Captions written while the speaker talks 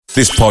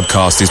This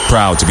podcast is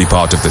proud to be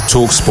part of the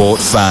TalkSport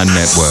Fan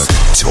Network.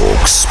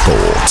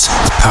 TalkSport.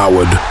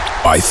 Powered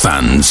by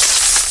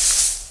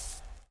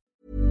fans.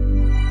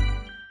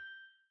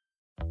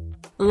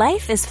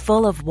 Life is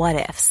full of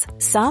what-ifs.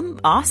 Some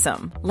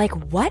awesome. Like,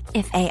 what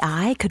if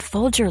AI could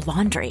fold your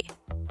laundry?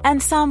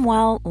 And some,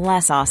 well,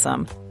 less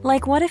awesome.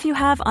 Like, what if you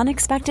have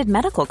unexpected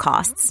medical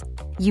costs?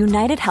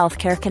 United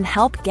Healthcare can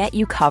help get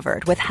you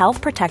covered with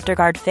Health Protector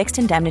Guard fixed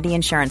indemnity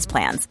insurance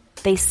plans.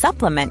 They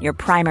supplement your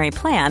primary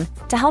plan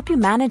to help you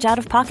manage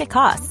out-of-pocket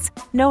costs.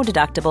 No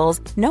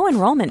deductibles, no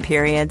enrollment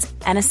periods,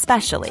 and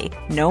especially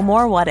no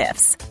more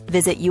what-ifs.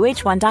 Visit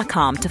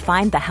uh1.com to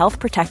find the Health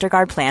Protector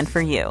Guard plan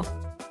for you.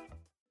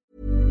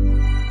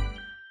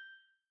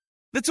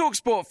 The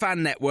TalkSport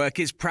Fan Network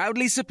is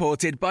proudly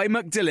supported by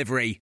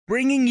McDelivery,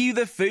 bringing you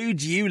the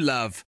food you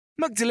love.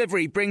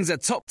 McDelivery brings a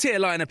top-tier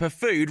lineup of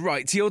food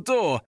right to your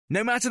door.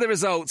 No matter the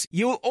result,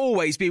 you'll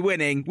always be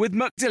winning with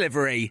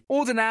McDelivery.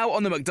 Order now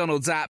on the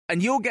McDonald's app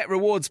and you'll get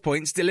rewards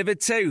points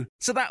delivered too.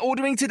 So that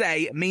ordering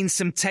today means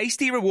some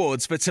tasty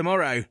rewards for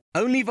tomorrow.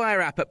 Only via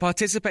app at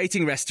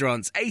participating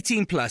restaurants.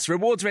 18 plus.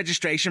 Rewards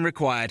registration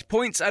required.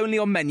 Points only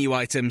on menu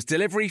items.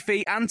 Delivery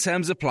fee and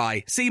terms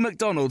apply. See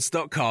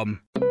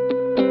mcdonalds.com.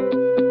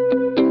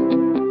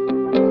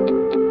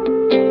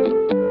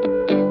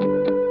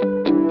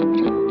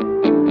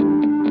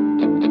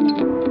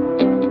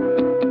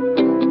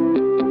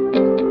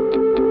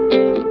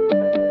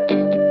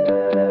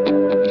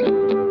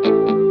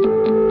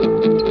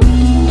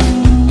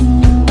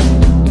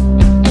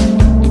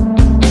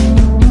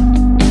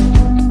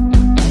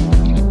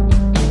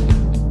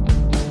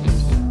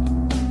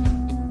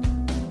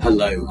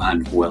 Hello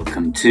and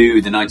welcome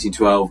to the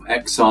 1912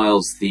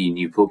 Exiles, the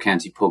Newport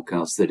County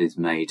podcast that is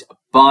made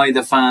by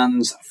the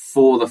fans,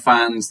 for the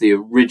fans, the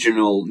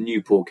original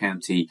Newport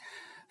County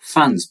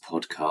fans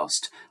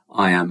podcast.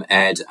 I am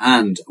Ed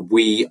and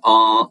we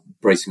are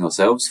bracing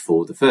ourselves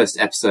for the first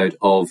episode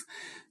of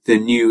the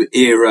new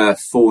era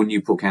for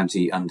Newport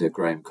County under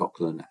Graham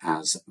Coughlin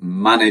as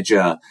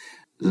manager.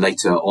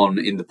 Later on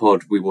in the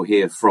pod we will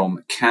hear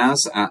from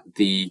Kaz at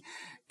the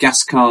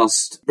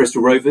Gascast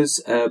Bristol Rovers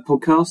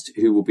podcast,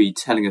 who will be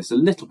telling us a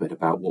little bit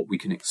about what we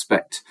can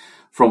expect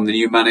from the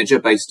new manager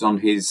based on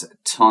his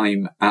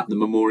time at the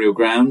Memorial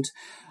Ground.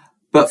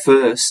 But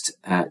first,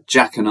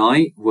 Jack and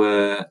I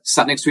were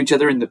sat next to each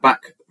other in the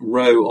back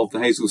row of the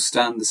Hazel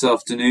stand this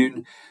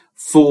afternoon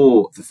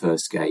for the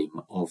first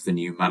game of the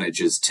new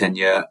manager's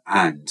tenure,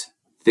 and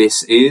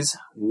this is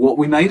what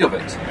we made of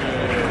it.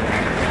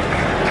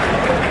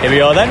 Here we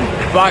are then,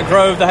 back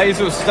row of the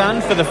Hazel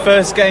stand for the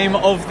first game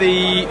of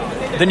the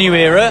new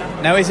era.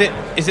 Now, is it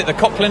the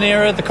Coughlin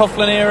era, the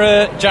Coughlin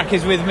era? Jack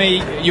is with me.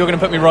 You're going to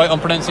put me right on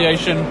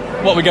pronunciation.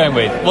 What are we going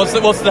with? What's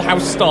the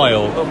house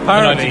style?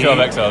 Apparently, 1912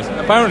 Exiles.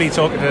 Apparently,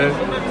 talking to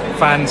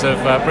fans of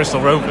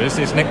Bristol Rovers,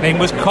 his nickname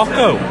was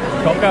Cocko.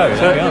 Cocko.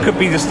 So it could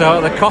be the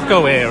start of the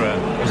Cocko era.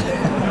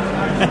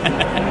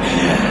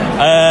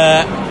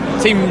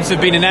 Teams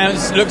have been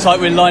announced. Looks like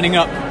we're lining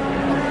up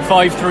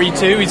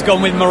 5-3-2. He's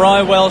gone with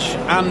Mariah Welsh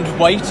and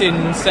Waite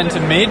in centre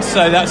mid,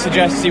 so that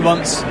suggests he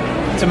wants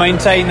to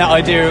maintain that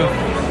idea of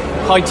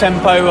high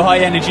tempo, high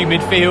energy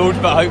midfield,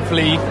 but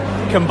hopefully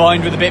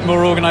combined with a bit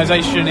more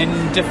organisation in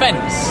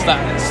defence.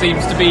 That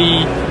seems to be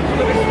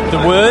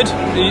the word.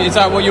 Is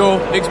that what you're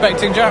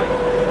expecting, Jack?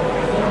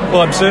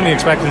 Well, I'm certainly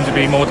expecting him to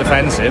be more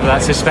defensive.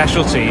 That's his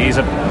specialty. He's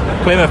a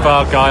Plymouth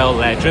Argyle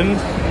legend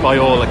by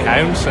all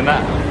accounts, and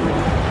that,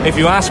 if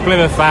you ask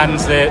Plymouth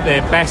fans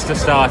their best of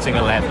starting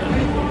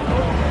 11,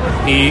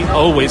 he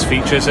always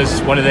features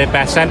as one of their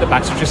best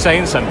centre-backs, which is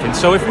saying something.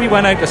 So if we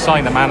went out to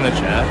sign a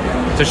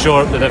manager to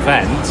shore up the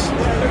defence,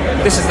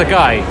 this is the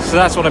guy. So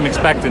that's what I'm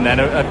expecting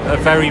then, a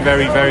very,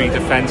 very, very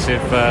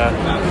defensive...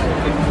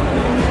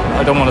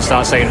 I don't want to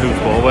start saying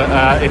hoofball,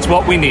 but it's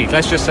what we need.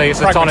 Let's just say it's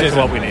a tonic to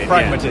what we need.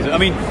 Pragmatism. Yeah. I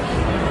mean,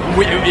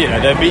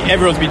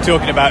 everyone's been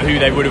talking about who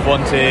they would have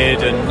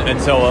wanted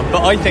and so on.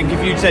 But I think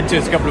if you'd said to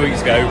us a couple of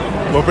weeks ago,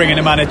 we'll bring in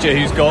a manager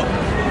who's got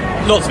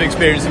lots of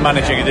experience in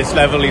managing at this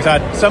level. He's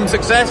had some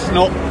success,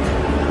 not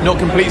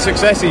complete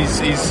success.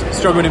 He's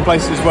struggled in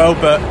places as well,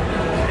 but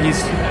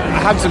he's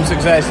had some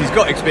success. He's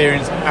got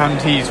experience,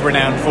 and he's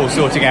renowned for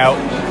sorting out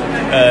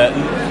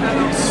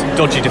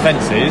dodgy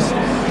defences.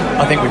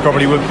 I think we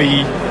probably would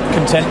be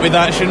content with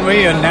that, shouldn't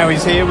we? And now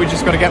he's here, we've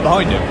just got to get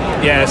behind him.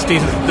 Yeah,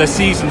 the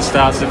season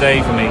starts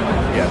today for me.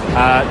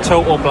 Yeah.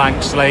 Total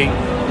blank slate.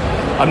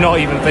 I'm not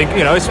even thinking,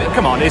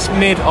 it's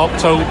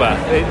mid-October.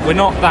 We're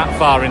not that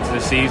far into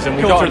the season.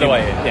 We've got the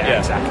way in. Yeah,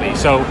 exactly.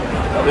 So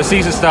the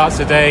season starts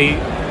today.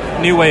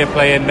 New way of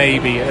playing,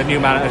 maybe. A new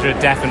manager,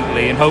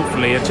 definitely. And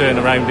hopefully a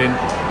turnaround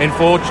in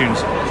fortunes.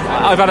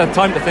 I've had a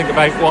time to think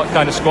about what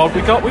kind of squad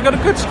we got. We've got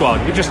a good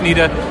squad. We just need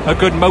a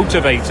good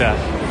motivator.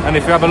 And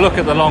if you have a look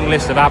at the long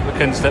list of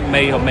applicants that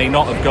may or may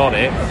not have got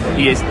it,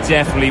 he is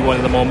definitely one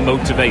of the more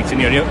motivating.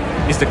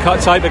 He's the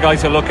type of guy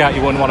to look at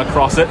you wouldn't want to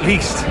cross at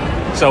least.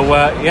 So,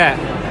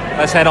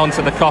 let's head on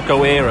to the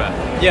Cocko era.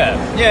 Yeah,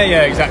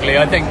 exactly.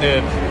 I think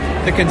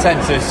the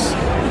consensus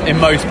in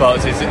most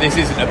parts is that this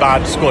isn't a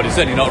bad squad. It's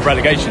certainly not a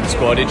relegation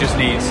squad. It just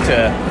needs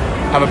to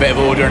have a bit of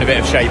order and a bit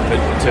of shape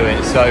to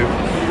it. So,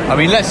 I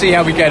mean, let's see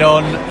how we get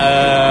on.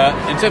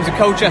 In terms of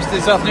Colchester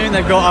this afternoon,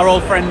 they've got our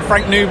old friend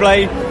Frank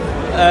Nublet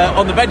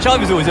on the bench. I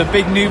was always a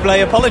big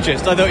Nublet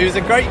apologist. I thought he was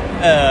a great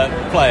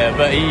player,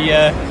 but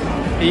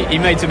he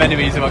made some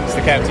enemies amongst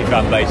the county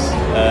fan base.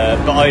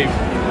 But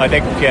I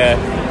think,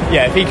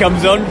 if he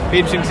comes on, it'll be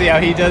interesting to see how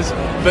he does.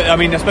 But I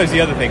mean, I suppose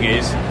the other thing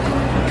is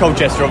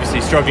Colchester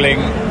obviously struggling.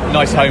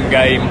 Nice home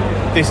game.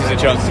 This is a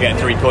chance to get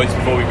 3 points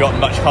before we've got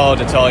much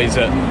harder ties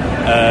at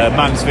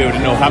Mansfield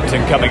and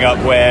Northampton coming up,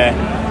 where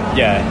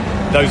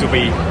those will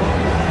be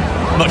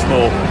much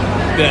more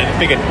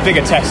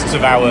bigger tests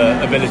of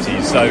our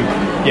abilities. So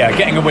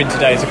getting a win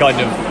today is a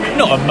kind of,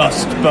 not a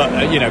must, but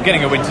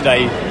getting a win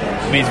today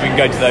means we can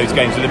go to those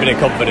games with a bit of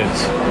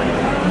confidence.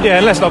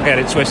 Yeah, let's not get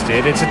it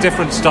twisted. It's a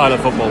different style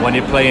of football when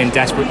you're playing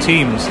desperate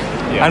teams.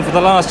 Yeah. And for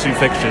the last 2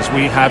 fixtures,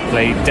 we have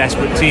played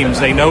desperate teams.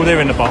 They know they're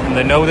in the bottom,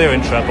 they know they're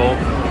in trouble.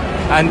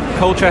 And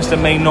Colchester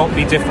may not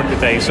be different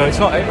today, so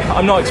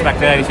I'm not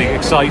expecting anything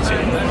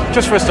exciting.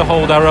 Just for us to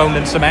hold our own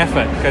and some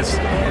effort, because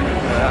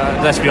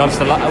let's be honest,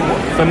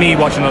 for me,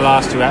 watching the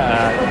last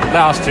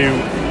two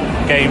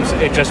games,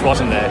 it just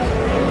wasn't there.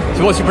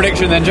 So what's your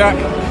prediction then, Jack?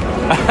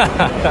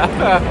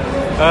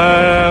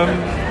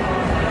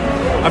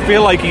 I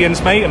feel like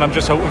Ian's mate, and I'm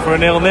just hoping for a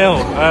 0-0.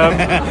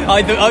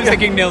 I was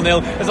thinking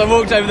 0-0. As I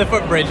walked over the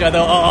footbridge, I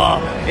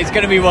thought, it's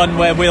going to be one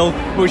where we'll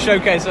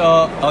showcase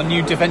our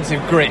new defensive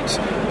grit,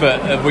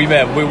 but we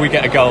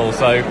get a goal.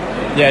 So,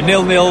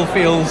 0-0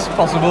 feels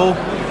possible.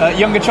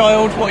 Younger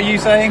child, what are you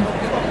saying?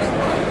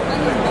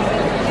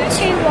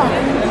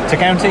 2-1. To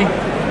County?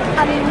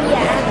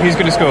 Yeah. Who's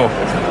going to score?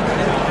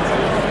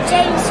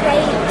 James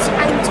Waite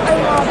and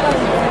Omar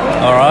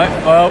Bono. All right,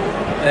 well,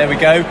 there we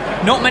go.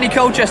 Not many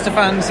Colchester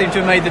fans seem to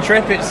have made the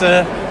trip. It's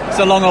a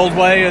long old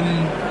way, and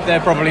they're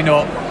probably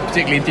not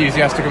particularly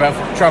enthusiastic about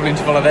travelling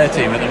to follow their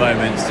team at the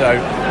moment. So,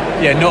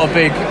 not a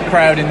big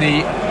crowd in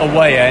the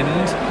away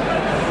end.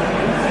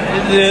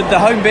 The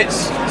home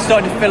bit's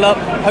starting to fill up,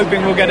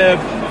 hoping we'll get a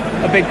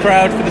big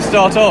crowd for the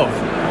start of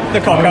the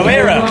Cocko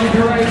era.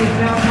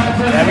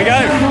 There we go.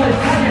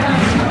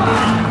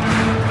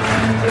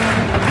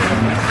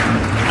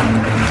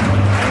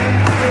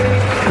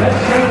 Let's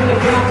show the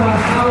gaffer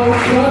how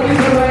Johnny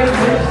Parade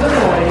makes the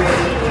noise.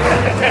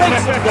 Make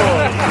some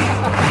noise.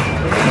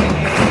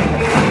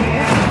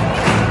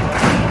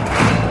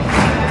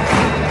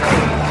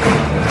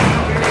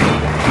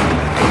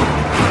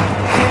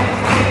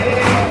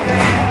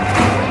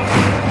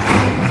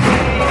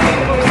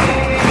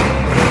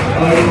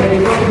 Okay,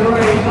 Johnny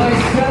Parade,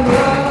 nice turn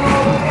around.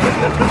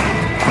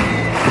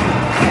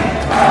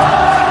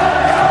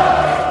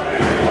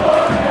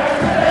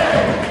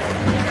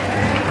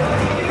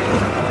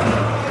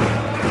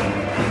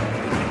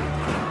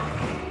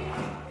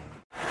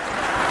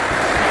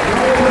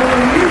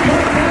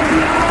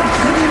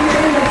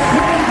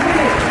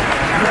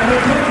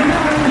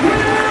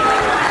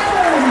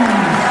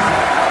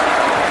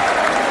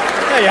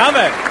 There you have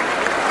it.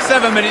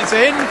 7 minutes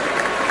in,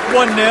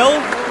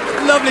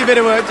 1-0. Lovely bit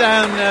of work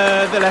down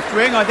the left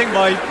wing, I think,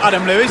 by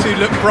Adam Lewis, who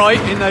looked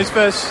bright in those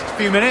first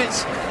few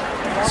minutes.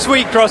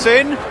 Sweet cross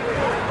in,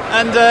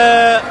 and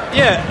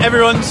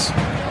everyone's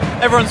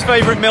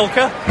favourite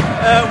milker,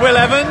 Will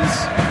Evans.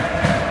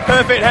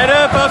 Perfect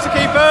header, past the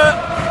keeper,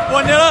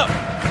 1-0 up.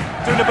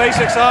 Doing the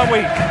basics, aren't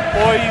we?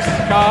 Poised,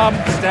 calm,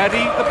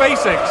 steady, the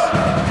basics.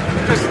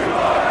 Just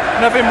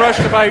nothing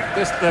rushed about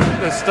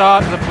the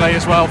start of the play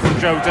as well from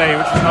Joe Day,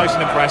 which was nice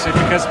and impressive,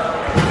 because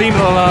the theme of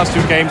the last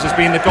 2 games has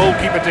been the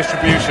goalkeeper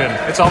distribution.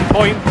 It's on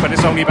point, but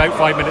it's only about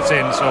 5 minutes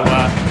in, so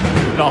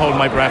not holding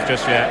my breath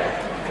just yet.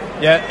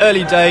 Yeah,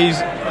 early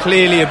days,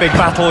 clearly a big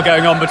battle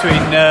going on between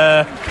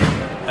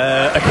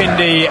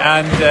Akindi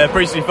and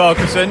Priestley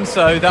Farquharson,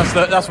 so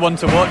that's one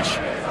to watch.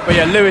 But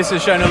Lewis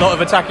has shown a lot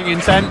of attacking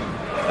intent,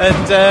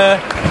 and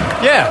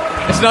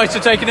it's nice to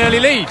take an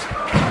early lead.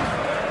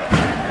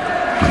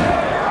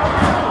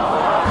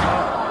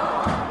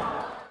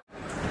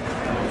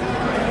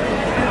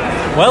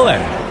 Well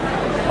then,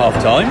 half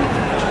time,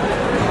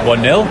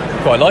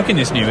 1-0. Quite liking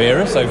this new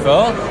era so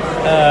far.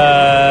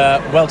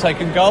 Well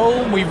taken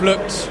goal. We've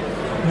looked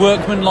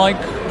workmanlike,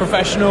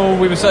 professional.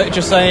 We were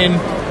just saying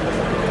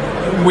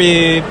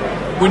we're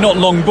not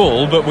long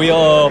ball, but we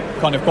are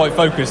kind of quite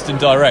focused and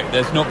direct.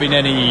 There's not been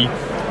any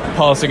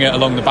passing it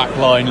along the back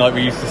line like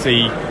we used to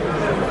see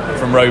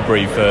from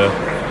Rowbury for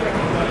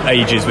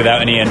ages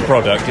without any end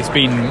product. It's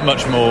been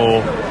much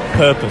more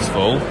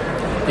purposeful.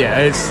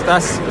 Yeah,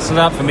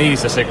 that for me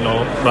is the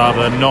signal,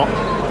 rather not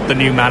the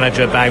new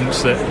manager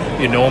bounce that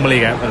you normally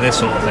get when this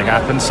sort of thing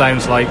happens.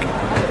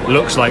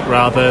 Looks like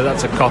rather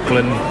that's a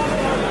Coughlin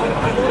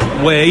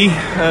way.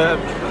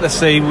 Let's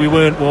say we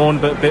weren't warned,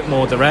 but a bit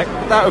more direct.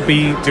 That would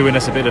be doing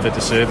us a bit of a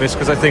disservice,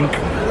 because I think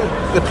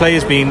the play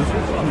has been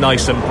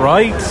nice and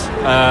bright.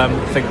 I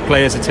think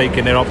players are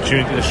taking their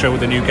opportunity to show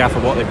the new gaffer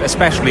what they've,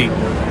 especially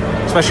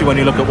especially when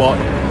you look at what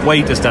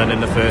Wade has done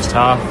in the first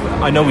half.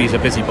 I know he's a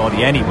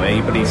busybody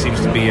anyway, but he seems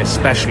to be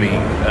especially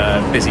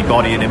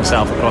busybodying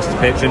himself across the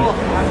pitch.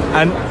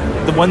 And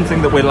the one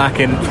thing that we're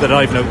lacking, that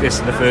I've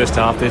noticed in the first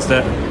half, is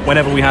that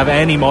whenever we have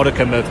any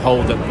modicum of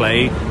hold-up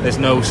play, there's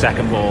no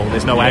second ball,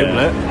 there's no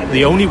outlet.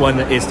 The only one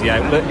that is the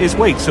outlet is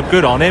Wade. So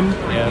good on him.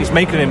 Yeah. He's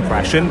making an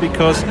impression,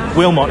 because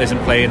Wilmot isn't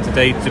playing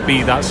today to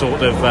be that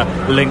sort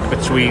of link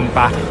between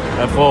back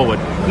and forward.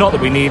 Not that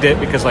we need it,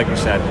 because like you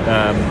said,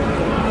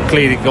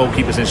 clearly the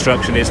goalkeeper's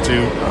instruction is to,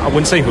 I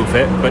wouldn't say hoof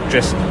it, but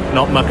just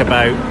not muck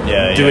about,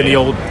 doing the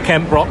old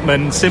Kent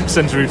Brockman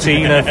Simpsons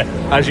routine of,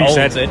 as you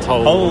said,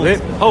 hold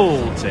it.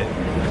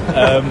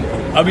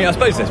 I mean, I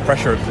suppose there's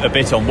pressure a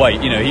bit on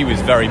Waite. You know, he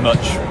was very much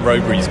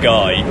Rowberry's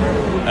guy,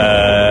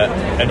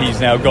 and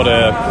he's now got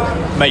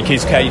to make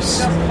his case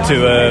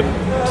to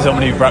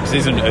someone who perhaps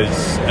isn't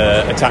as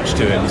attached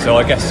to him. So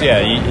I guess,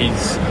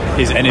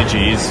 his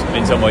energy is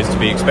in some ways to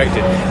be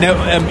expected.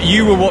 Now,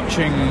 you were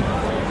watching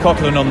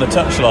Coughlin on the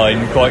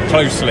touchline quite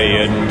closely,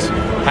 and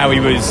how he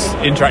was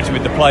interacting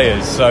with the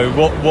players. So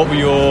what were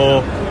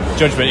your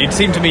judgment? It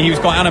seemed to me he was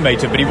quite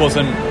animated, but he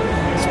wasn't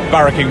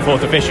barracking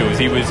fourth officials.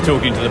 He was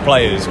talking to the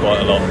players quite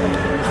a lot.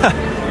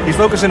 He's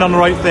focusing on the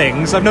right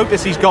things. I've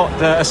noticed he's got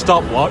a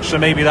stopwatch, so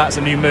maybe that's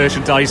a new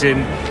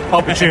merchandising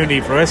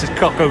opportunity for us. It's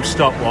Cocko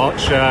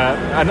stopwatch,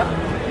 and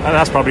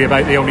that's probably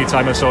about the only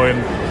time I saw him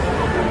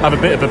have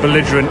a bit of a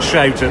belligerent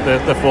shout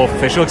at the fourth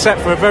official,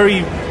 except for a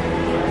very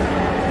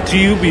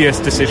dubious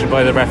decision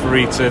by the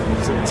referee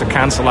to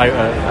cancel out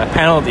a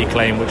penalty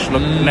claim, which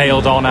looked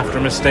nailed on after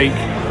a mistake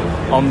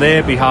on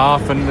their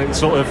behalf, and it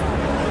sort of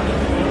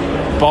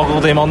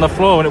boggled him on the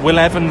floor, and Will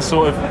Evans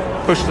sort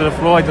of pushed to the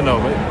floor. I don't know.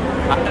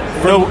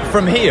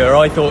 From here,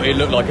 I thought it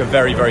looked like a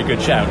very, very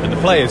good shout, and the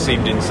players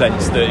seemed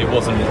incensed that it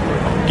wasn't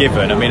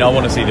given. I mean, I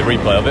want to see the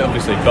replay of it,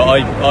 obviously, but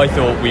I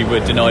thought we were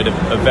denied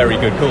a very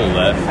good call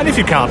there. And if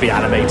you can't be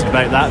animated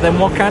about that, then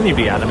what can you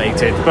be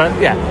animated? But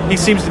yeah, he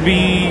seems to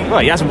be, well,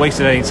 he hasn't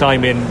wasted any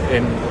time in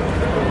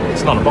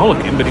it's not a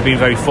bollocking, but he's been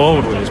very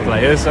forward with his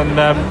players, and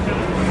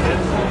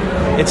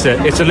it's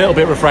a little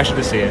bit refreshing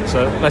to see it.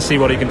 So let's see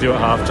what he can do at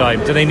half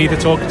time. Do they need to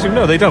talk to him?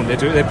 No, they don't.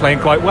 They're playing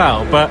quite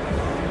well, but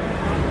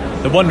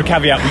the one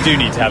caveat we do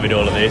need to have in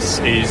all of this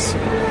is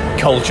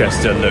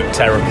Colchester look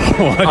terrible.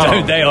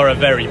 They are a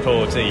very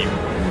poor team.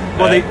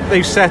 Well,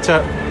 they've set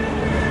up.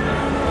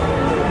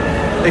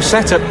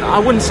 I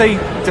wouldn't say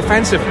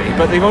defensively,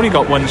 but they've only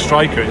got one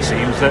striker. It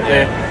seems that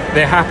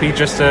they're happy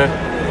just to.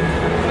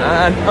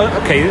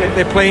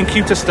 They're playing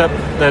cuter stuff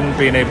than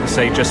being able to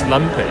say just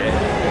lump it.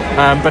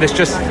 But it's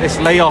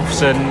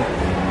layoffs and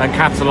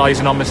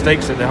capitalising on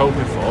mistakes that they're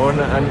hoping for,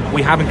 and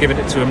we haven't given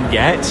it to them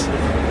yet.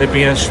 There've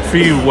been a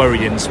few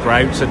worrying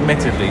sprouts,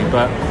 admittedly,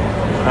 but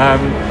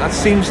that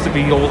seems to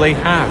be all they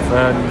have.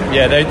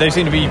 They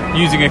seem to be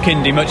using a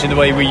Kindy much in the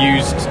way we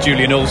used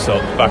Julian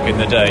Alsop back in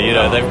the day. You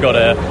know, they've got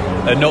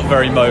a not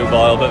very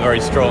mobile but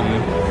very strong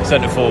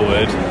centre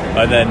forward,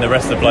 and then the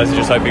rest of the players are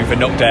just hoping for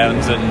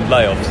knockdowns and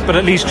layoffs. But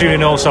at least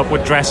Julian Alsop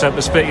would dress up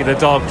as Spitty the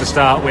dog to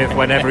start with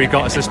whenever he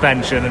got a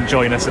suspension and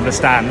join us in the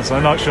stands.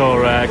 I'm not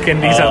sure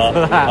Kindy's up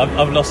for that.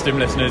 I've lost him,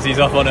 listeners. He's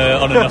off on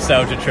a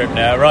nostalgia trip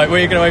now. Right,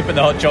 we're going to open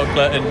the hot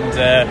chocolate,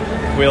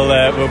 and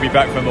we'll be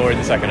back for more in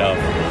the second half.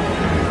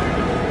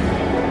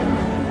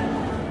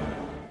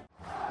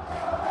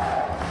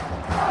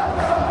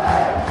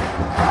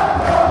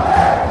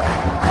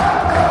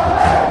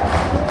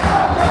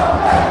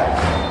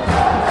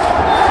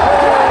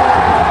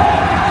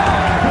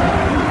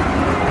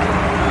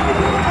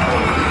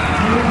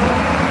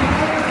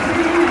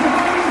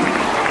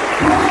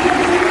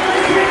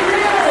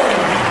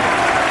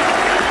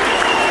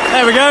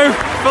 There we go,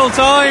 full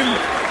time.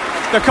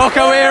 The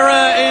Cocko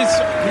era is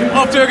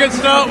off to a good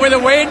start with a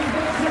win.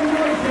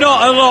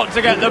 Not a lot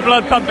to get the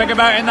blood pumping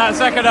about in that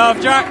second half,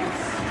 Jack.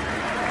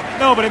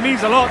 No, but it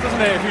means a lot,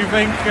 doesn't it? If you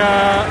think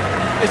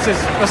it's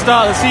just the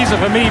start of the season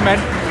for me,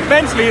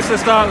 mentally it's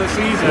the start of the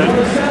season.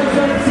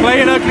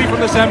 Playing ugly from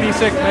the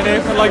 76th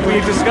minute, but like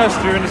we discussed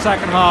during the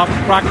second half,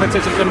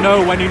 pragmatism to know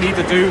when you need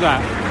to do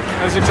that.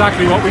 That's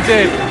exactly what we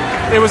did.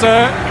 There was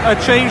a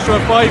change to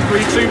a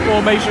 5-3-2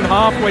 formation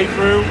halfway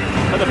through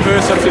at the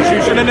first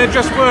substitution, and it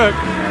just worked.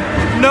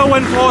 No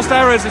enforced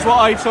errors is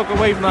what I took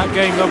away from that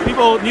game, though.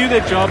 People knew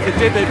their job, they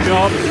did their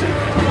jobs,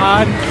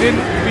 and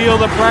didn't feel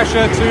the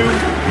pressure to,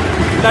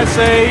 let's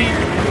say,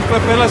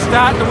 fulfill a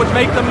stat that would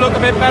make them look a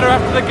bit better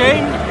after the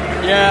game.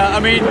 Yeah, I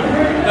mean,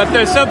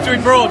 the subs we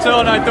brought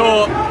on, I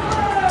thought,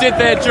 did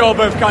their job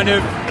of kind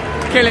of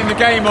killing the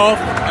game off.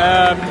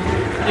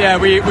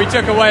 We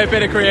took away a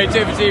bit of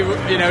creativity,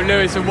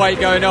 Lewis and Waite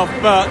going off,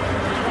 but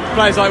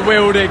players like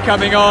Wilde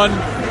coming on.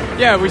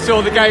 Yeah, we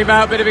saw the game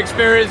out, bit of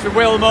experience with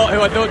Wilmot, who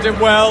I thought did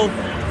well.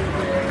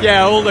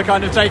 Yeah, all the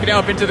kind of taking it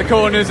up into the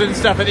corners and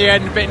stuff at the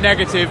end, a bit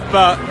negative,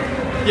 but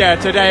yeah,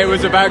 today it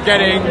was about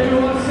getting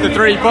the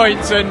 3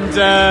 points, and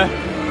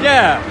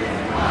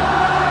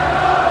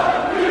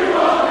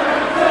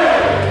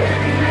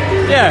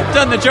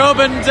done the job,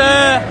 and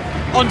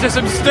on to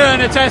some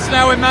sterner tests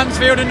now in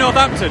Mansfield and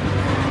Northampton.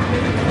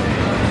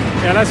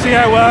 Yeah, let's see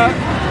how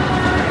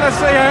let's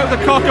say the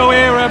Cocko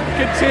era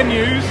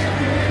continues,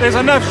 there's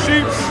enough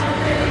shoots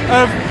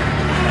of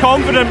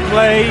confident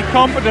play,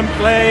 competent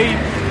play.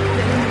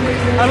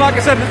 And like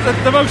I said,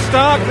 the most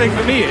stark thing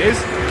for me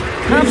is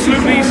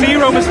absolutely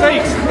zero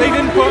mistakes. They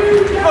didn't put,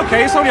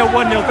 okay, it's only a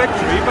 1-0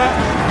 victory, but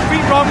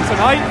beat wrong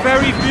tonight,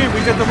 very few.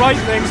 We did the right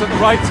things at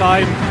the right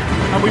time,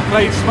 and we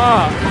played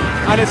smart.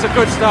 And it's a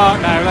good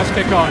start now. Let's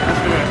kick on. Let's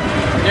do it.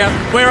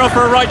 Yeah, we're off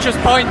for a righteous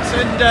point,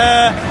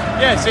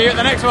 and see you at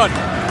the next one.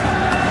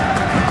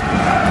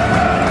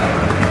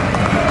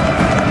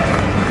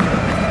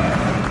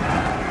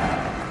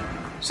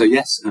 So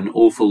yes, an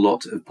awful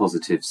lot of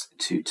positives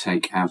to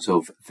take out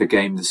of the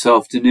game this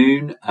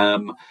afternoon.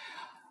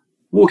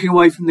 Walking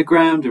away from the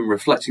ground and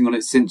reflecting on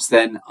it since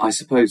then, I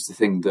suppose the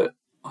thing that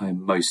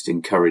I'm most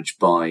encouraged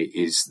by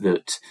is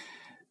that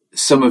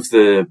some of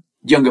the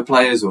younger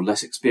players or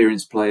less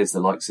experienced players, the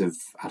likes of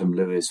Adam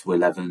Lewis,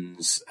 Will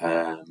Evans,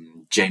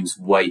 James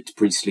Waite,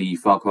 Priestley,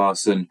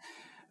 Farquharson,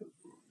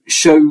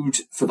 showed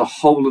for the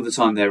whole of the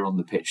time they were on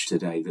the pitch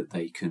today that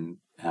they can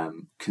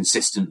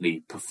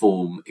consistently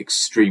perform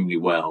extremely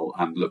well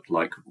and look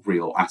like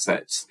real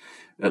assets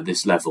at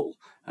this level.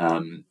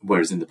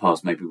 Whereas in the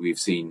past, maybe we've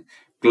seen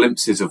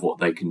glimpses of what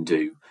they can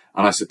do.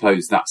 And I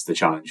suppose that's the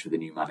challenge for the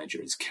new manager,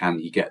 is can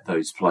he get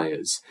those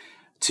players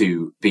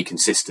to be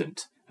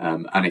consistent?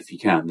 And if he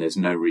can, there's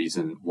no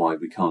reason why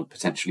we can't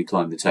potentially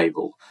climb the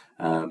table.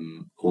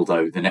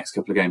 Although the next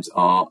couple of games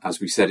are, as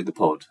we said in the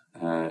pod,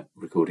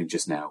 recording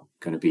just now,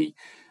 going to be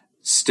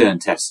stern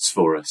tests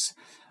for us.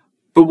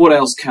 But what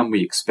else can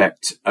we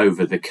expect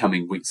over the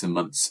coming weeks and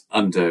months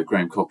under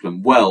Graham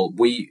Coughlin? Well,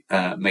 we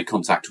made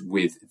contact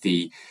with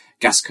the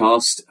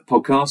Gascast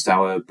podcast,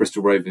 our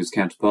Bristol Rovers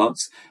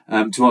counterparts,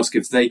 to ask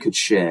if they could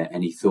share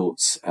any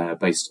thoughts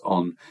based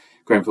on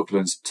Graham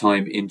Coughlin's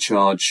time in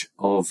charge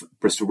of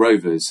Bristol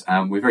Rovers.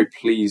 And we're very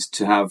pleased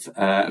to have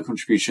a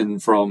contribution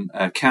from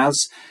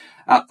Kaz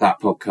at that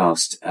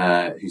podcast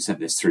who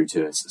sent this through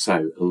to us.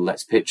 So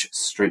let's pitch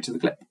straight to the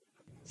clip.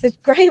 So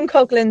Graham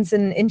Coughlin's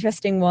an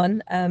interesting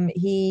one.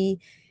 He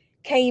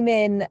came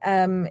in,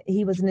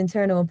 he was an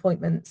internal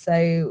appointment,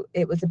 so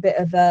it was a bit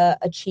of a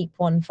cheap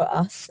one for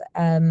us.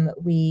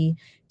 We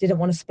didn't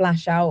want to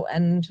splash out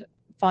and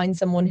find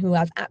someone who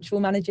has actual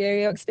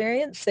managerial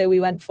experience, so we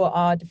went for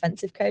our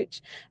defensive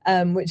coach,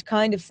 which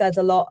kind of says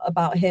a lot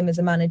about him as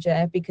a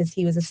manager, because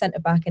he was a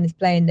centre-back in his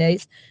playing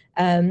days,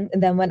 and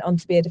then went on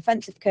to be a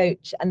defensive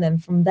coach, and then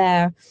from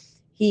there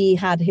he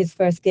had his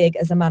first gig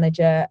as a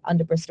manager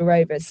under Bristol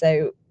Rovers,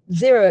 so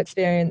zero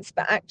experience,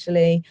 but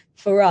actually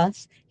for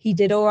us he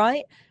did all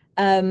right.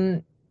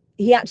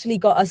 He actually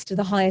got us to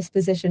the highest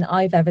position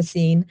I've ever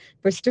seen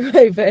Bristol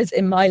Rovers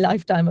in my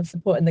lifetime of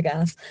supporting the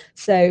Gas.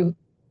 So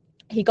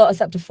he got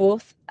us up to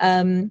fourth,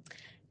 and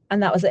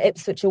that was at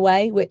Ipswich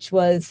away, which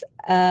was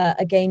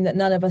a game that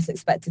none of us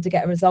expected to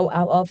get a result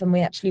out of, and we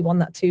actually won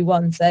that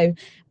 2-1. So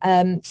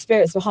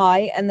spirits were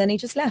high, and then he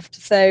just left.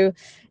 So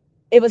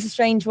it was a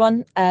strange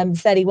one.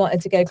 Said he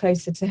wanted to go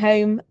closer to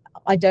home.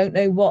 I don't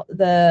know what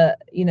the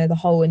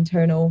whole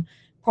internal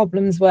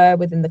problems were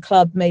within the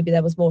club. Maybe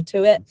there was more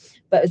to it,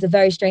 but it was a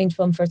very strange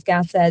one for us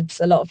Gas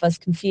heads. A lot of us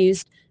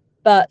confused,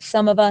 but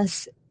some of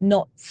us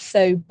not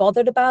so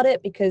bothered about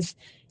it, because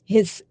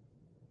his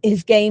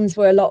games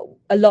were a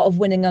lot of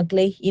winning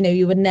ugly.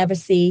 You would never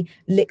see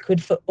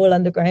liquid football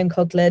under Graham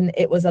Coughlin.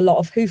 It was a lot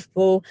of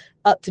hoofball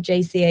up to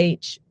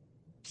JCH,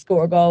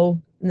 score a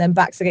goal, and then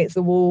backs against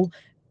the wall,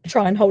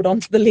 try and hold on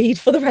to the lead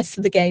for the rest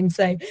of the game.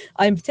 So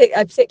I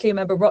particularly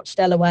remember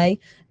Rochdale away.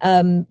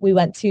 We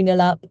went 2-0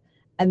 up,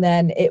 and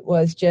then it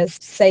was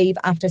just save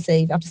after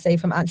save after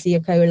save from Ansi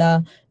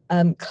Yakola,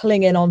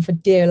 clinging on for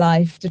dear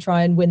life to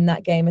try and win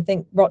that game. I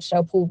think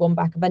Rochdale pulled one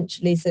back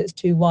eventually, so it's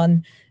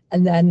 2-1.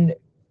 And then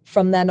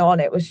from then on,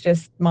 it was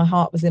just, my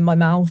heart was in my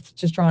mouth,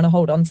 just trying to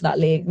hold on to that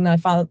league. And I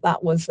found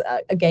that was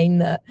a game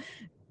that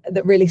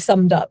really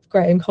summed up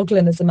Graham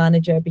Coughlin as a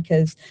manager,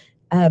 because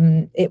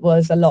it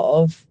was a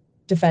lot of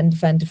defend,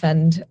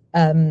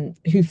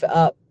 hoof it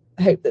up,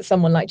 hope that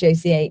someone like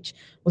JCH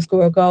will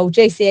score a goal.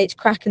 JCH,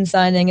 cracking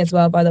signing as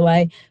well, by the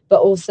way, but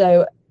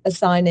also a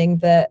signing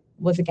that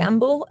was a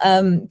gamble,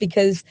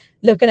 because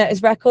looking at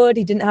his record,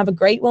 he didn't have a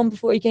great one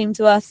before he came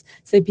to us.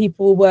 So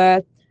people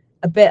were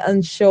a bit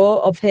unsure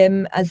of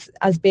him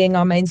as being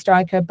our main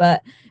striker,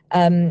 but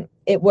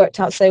it worked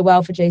out so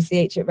well for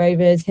JCH at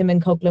Rovers. Him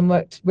and Coughlin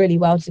worked really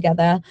well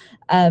together.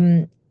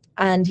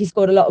 And he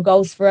scored a lot of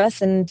goals for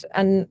us,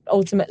 and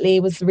ultimately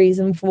was the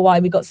reason for why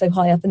we got so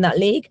high up in that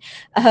league.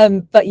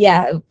 But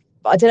yeah,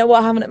 I don't know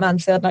what happened at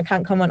Mansfield, and I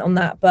can't comment on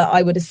that, but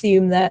I would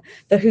assume that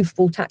the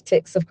hoofball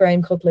tactics of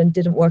Graham Coughlin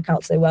didn't work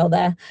out so well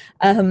there.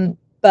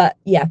 But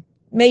yeah,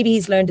 maybe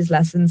he's learned his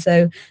lesson,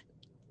 so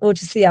we'll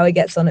just see how he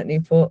gets on at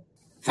Newport.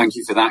 Thank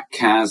you for that,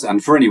 Kaz.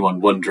 And for anyone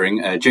wondering,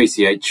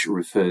 JCH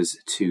refers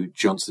to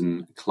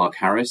Johnson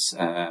Clark-Harris,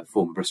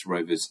 former Bristol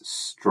Rovers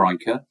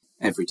striker.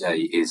 Every day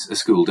is a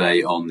school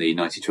day on the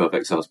 1912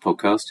 Exiles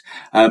podcast.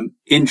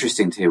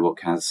 Interesting to hear what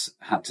Kaz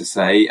had to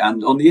say.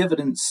 And on the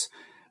evidence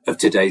of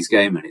today's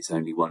game, and it's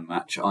only one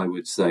match, I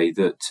would say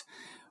that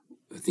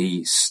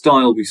the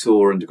style we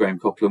saw under Graham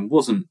Coughlin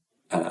wasn't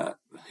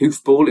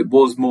hoofball. It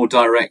was more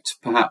direct,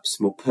 perhaps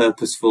more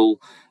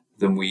purposeful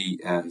than we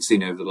have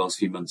seen over the last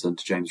few months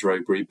under James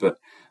Rowberry. But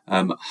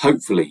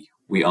hopefully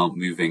we aren't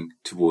moving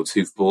towards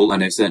hoofball. I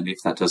know certainly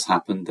if that does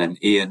happen, then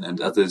Ian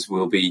and others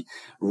will be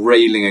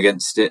railing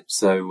against it.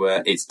 So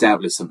it's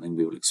doubtless something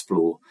we will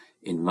explore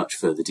in much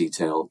further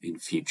detail in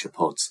future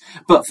pods.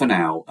 But for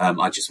now,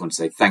 I just want to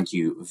say thank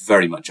you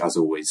very much, as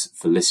always,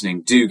 for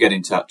listening. Do get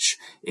in touch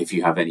if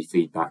you have any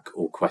feedback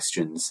or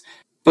questions.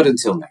 But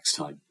until next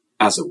time,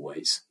 as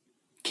always,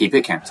 keep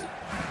it county.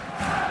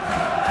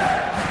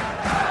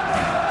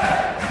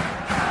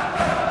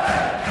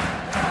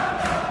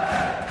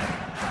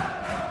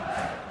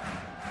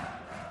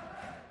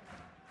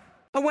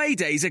 Away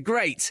days are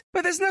great,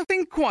 but there's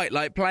nothing quite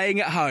like playing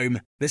at home.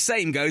 The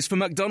same goes for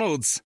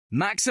McDonald's.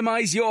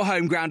 Maximise your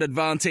home ground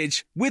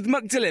advantage with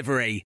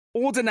McDelivery.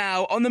 Order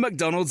now on the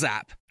McDonald's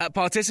app. At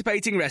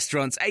participating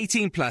restaurants,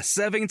 18 plus,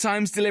 serving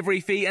times,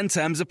 delivery fee and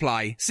terms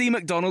apply. See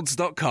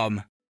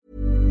mcdonalds.com.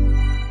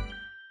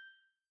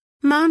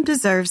 Mom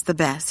deserves the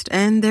best,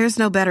 and there's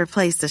no better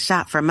place to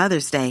shop for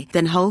Mother's Day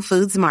than Whole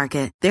Foods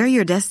Market. They're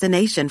your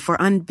destination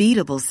for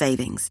unbeatable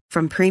savings,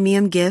 from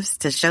premium gifts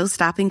to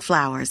show-stopping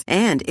flowers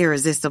and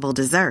irresistible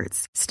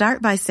desserts.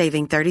 Start by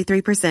saving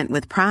 33%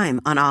 with Prime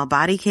on all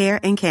body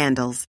care and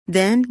candles.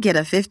 Then get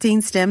a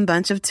 15-stem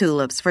bunch of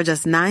tulips for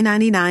just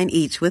 $9.99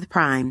 each with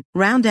Prime.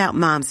 Round out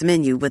Mom's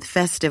menu with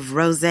festive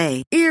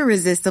rosé,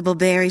 irresistible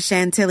berry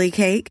chantilly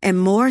cake, and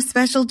more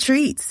special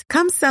treats.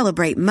 Come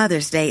celebrate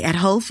Mother's Day at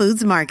Whole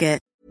Foods Market.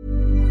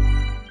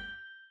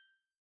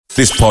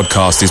 This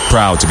podcast is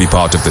proud to be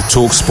part of the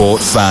TalkSport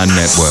Fan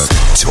Network.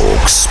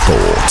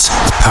 TalkSport.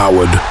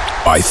 Powered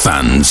by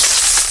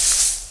fans.